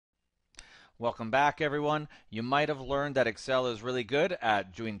Welcome back, everyone. You might have learned that Excel is really good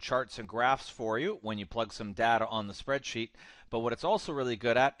at doing charts and graphs for you when you plug some data on the spreadsheet. But what it's also really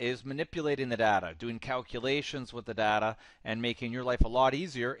good at is manipulating the data, doing calculations with the data, and making your life a lot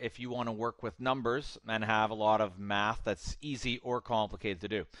easier if you want to work with numbers and have a lot of math that's easy or complicated to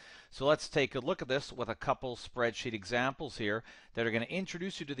do. So let's take a look at this with a couple spreadsheet examples here that are going to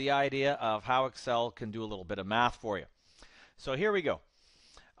introduce you to the idea of how Excel can do a little bit of math for you. So here we go.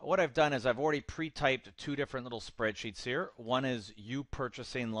 What I've done is I've already pre-typed two different little spreadsheets here. One is you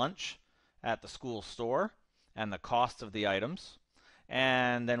purchasing lunch at the school store and the cost of the items,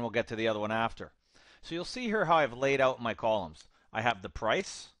 and then we'll get to the other one after. So you'll see here how I've laid out my columns. I have the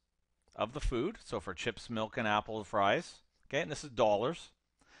price of the food, so for chips, milk, and apple fries, okay, and this is dollars.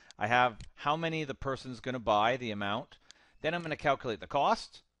 I have how many the person's going to buy, the amount. Then I'm going to calculate the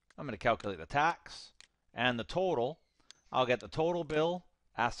cost. I'm going to calculate the tax and the total. I'll get the total bill,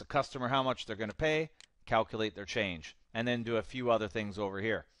 ask the customer how much they're going to pay, calculate their change, and then do a few other things over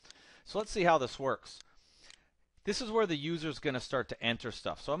here. So let's see how this works. This is where the user is going to start to enter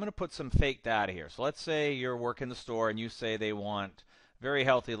stuff. So I'm going to put some fake data here. So let's say you're working the store and you say they want very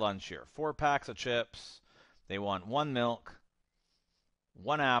healthy lunch here. 4 packs of chips, they want 1 milk,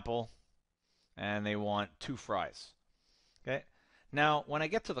 1 apple, and they want 2 fries. Okay. Now, when I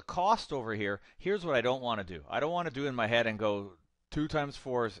get to the cost over here, here's what I don't want to do. I don't want to do in my head and go 2 times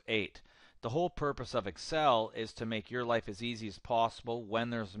 4 is 8. The whole purpose of Excel is to make your life as easy as possible when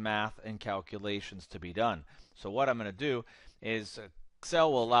there's math and calculations to be done. So what I'm going to do is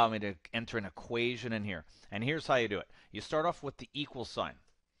Excel will allow me to enter an equation in here. And here's how you do it. You start off with the equal sign.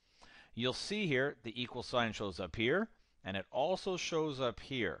 You'll see here the equal sign shows up here, and it also shows up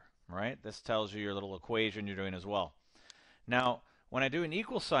here, right? This tells you your little equation you're doing as well. Now, when I do an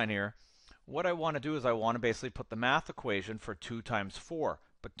equal sign here, what I want to do is I want to basically put the math equation for 2 times 4.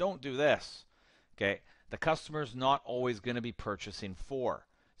 But don't do this. Okay, the customer's not always going to be purchasing 4.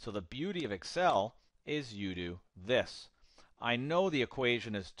 So the beauty of Excel is you do this. I know the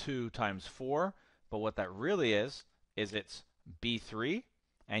equation is 2 times 4, but what that really is it's B3.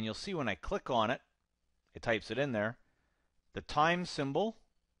 And you'll see when I click on it, it types it in there. The times symbol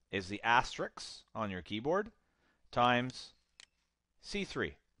is the asterisk on your keyboard times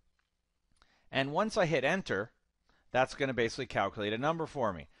C3. And once I hit enter, that's going to basically calculate a number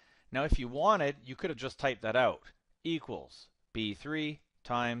for me. Now, if you wanted, you could have just typed that out. Equals B3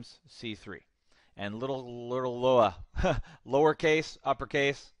 times C3. And little lower, lowercase,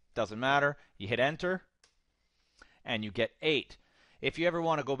 uppercase, doesn't matter. You hit enter, and you get 8. If you ever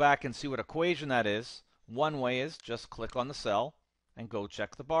want to go back and see what equation that is, one way is just click on the cell and go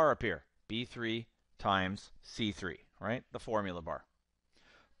check the bar up here. B3 times C3, right? The formula bar.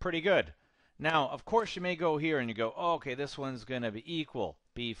 Pretty good. Now, of course, you may go here and you go, oh, okay, this one's going to be equal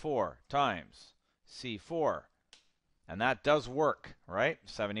B4 times C4. And that does work, right?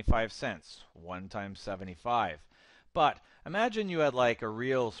 75 cents, 1 times 75. But imagine you had like a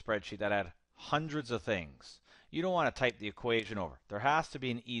real spreadsheet that had hundreds of things. You don't want to type the equation over. There has to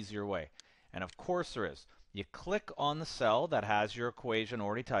be an easier way. And of course there is. You click on the cell that has your equation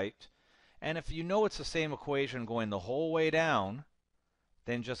already typed. And if you know it's the same equation going the whole way down,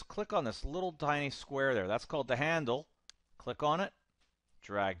 then just click on this little tiny square there. That's called the handle. Click on it,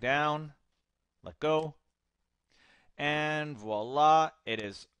 drag down, let go, and voila, it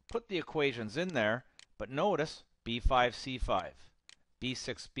is put the equations in there, but notice B5, C5,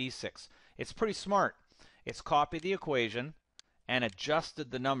 B6, B6. It's pretty smart. It's copied the equation and adjusted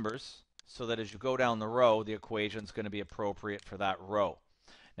the numbers so that as you go down the row, the equation is going to be appropriate for that row.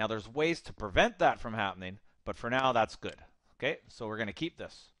 Now, there's ways to prevent that from happening, but for now, that's good. Okay, so we're going to keep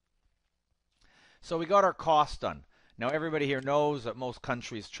this. So we got our cost done. Now everybody here knows that most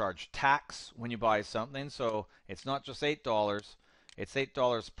countries charge tax when you buy something, so it's not just $8, it's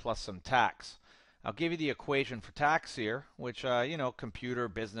 $8 plus some tax. I'll give you the equation for tax here, which computer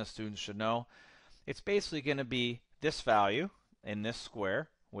business students should know. It's basically going to be this value in this square,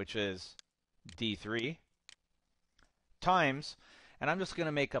 which is D3, times, and I'm just going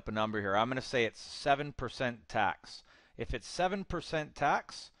to make up a number here. I'm going to say it's 7% tax. If it's 7%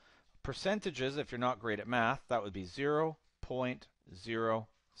 tax, percentages, if you're not great at math, that would be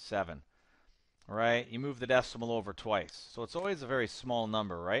 0.07. Right? You move the decimal over twice. So it's always a very small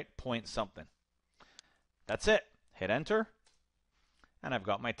number, right? Point something. That's it. Hit enter. And I've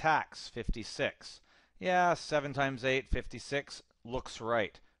got my tax, 56. Yeah, 7 times 8, 56. Looks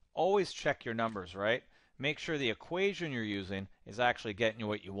right. Always check your numbers, right? Make sure the equation you're using is actually getting you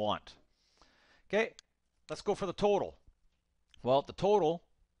what you want. Okay, let's go for the total. Well, the total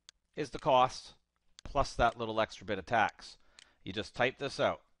is the cost plus that little extra bit of tax. You just type this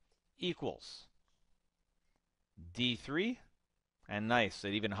out. equals D3, and nice,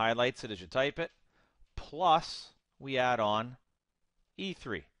 it even highlights it as you type it, plus we add on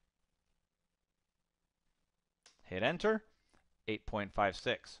E3. Hit enter,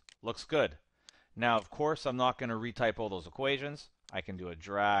 8.56. Looks good. Now, of course, I'm not going to retype all those equations. I can do a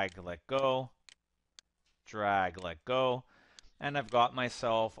drag, let go, and I've got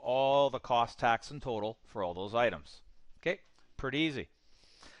myself all the cost, tax, and total for all those items. Okay, pretty easy.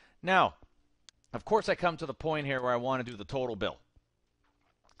 Now, of course, I come to the point here where I want to do the total bill.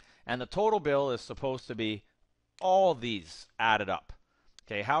 And the total bill is supposed to be all these added up.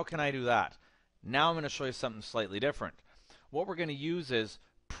 Okay, how can I do that? Now I'm going to show you something slightly different. What we're going to use is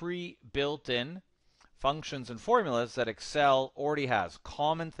pre-built-in functions and formulas that Excel already has,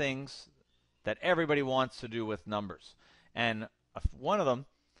 common things that everybody wants to do with numbers. And one of them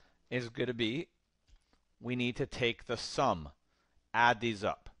is going to be, we need to take the sum, add these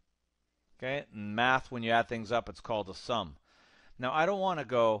up. Okay, in math, when you add things up, it's called a sum. Now, I don't want to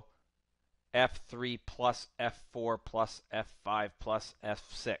go F3 plus F4 plus F5 plus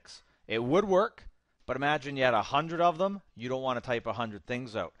F6. It would work, but imagine you had 100 of them. You don't want to type 100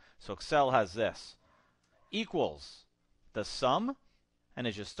 things out. So Excel has this. Equals the sum, and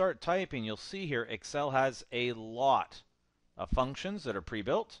as you start typing, you'll see here Excel has a lot of functions that are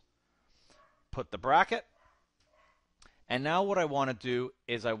pre-built. Put the bracket, and now what I want to do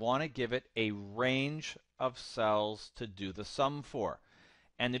is I want to give it a range of cells to do the sum for.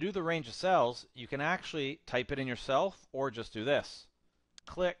 And to do the range of cells, you can actually type it in yourself or just do this.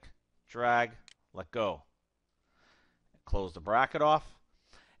 Click, drag, let go. Close the bracket off.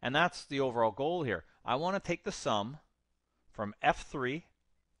 And that's the overall goal here. I want to take the sum from F3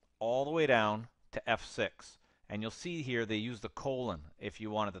 all the way down to F6. And you'll see here they use the colon if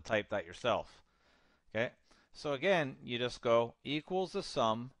you wanted to type that yourself. Okay? So again, you just go equals the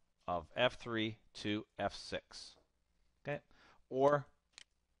sum of F3 to F6. Okay? Or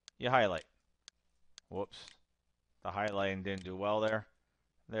you highlight. Whoops. The highlighting didn't do well there.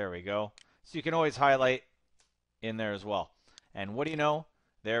 There we go. So you can always highlight in there as well. And what do you know?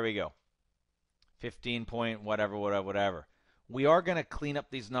 There we go. 15 point whatever. We are going to clean up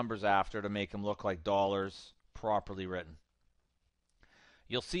these numbers after to make them look like dollars properly written.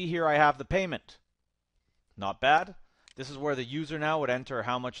 You'll see here I have the payment. Not bad. This is where the user now would enter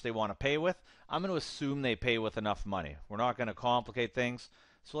how much they want to pay with. I'm going to assume they pay with enough money. We're not going to complicate things.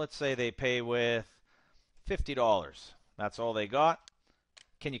 So let's say they pay with $50. That's all they got.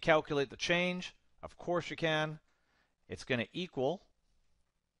 Can you calculate the change? Of course you can. It's going to equal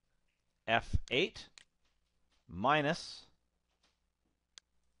F8 minus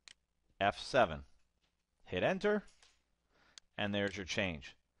F7. Hit enter, and there's your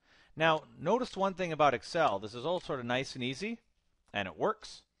change. Now, notice one thing about Excel. This is all sort of nice and easy, and it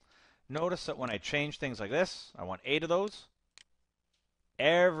works. Notice that when I change things like this, I want 8 of those.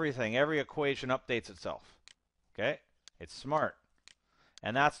 Every equation updates itself. Okay? It's smart.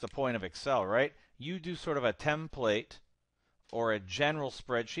 And that's the point of Excel, right? You do sort of a template or a general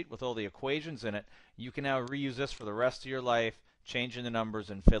spreadsheet with all the equations in it. You can now reuse this for the rest of your life, changing the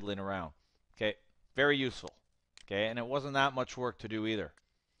numbers and fiddling around. Okay? Very useful. Okay? And it wasn't that much work to do either.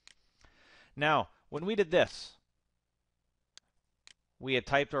 Now, when we did this, we had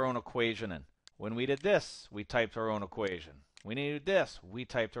typed our own equation in. When we did this, we typed our own equation. When we did this, we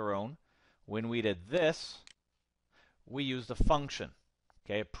typed our own. When we did this, we used a function,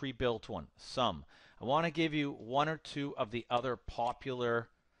 okay, a pre-built one, sum. I want to give you one or two of the other popular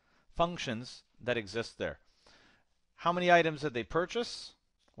functions that exist there. How many items did they purchase?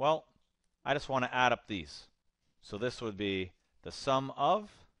 Well, I just want to add up these. So this would be the sum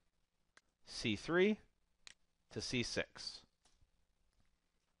of C3 to C6.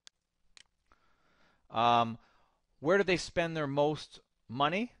 Where did they spend their most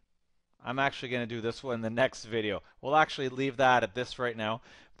money? I'm actually going to do this one in the next video. We'll actually leave that at this right now.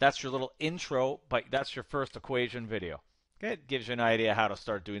 That's your little intro, but that's your first equation video. Okay, it gives you an idea how to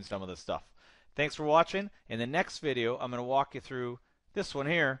start doing some of this stuff. Thanks for watching. In the next video, I'm going to walk you through this one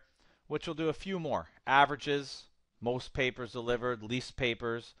here, which will do a few more. Averages, most papers delivered, least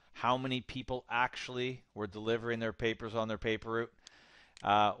papers, how many people actually were delivering their papers on their paper route.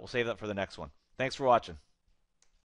 We'll save that for the next one. Thanks for watching.